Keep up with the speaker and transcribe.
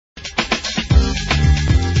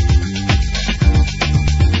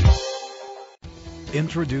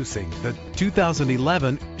Introducing the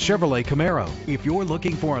 2011 Chevrolet Camaro. If you're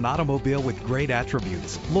looking for an automobile with great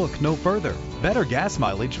attributes, look no further. Better gas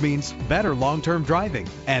mileage means better long-term driving,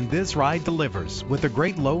 and this ride delivers with a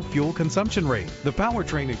great low fuel consumption rate. The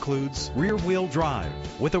powertrain includes rear-wheel drive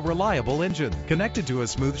with a reliable engine connected to a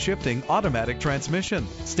smooth shifting automatic transmission.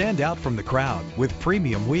 Stand out from the crowd with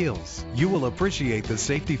premium wheels. You will appreciate the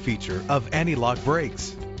safety feature of anti-lock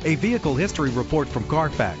brakes. A vehicle history report from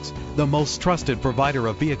Carfax, the most trusted provider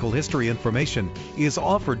of vehicle history information, is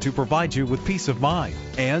offered to provide you with peace of mind.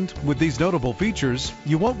 And with these notable features,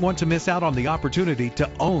 you won't want to miss out on the opportunity to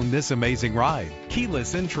own this amazing ride.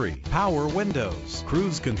 Keyless entry, power windows,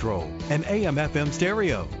 cruise control, an AM/FM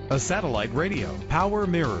stereo, a satellite radio, power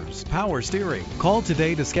mirrors, power steering. Call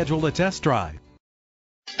today to schedule a test drive.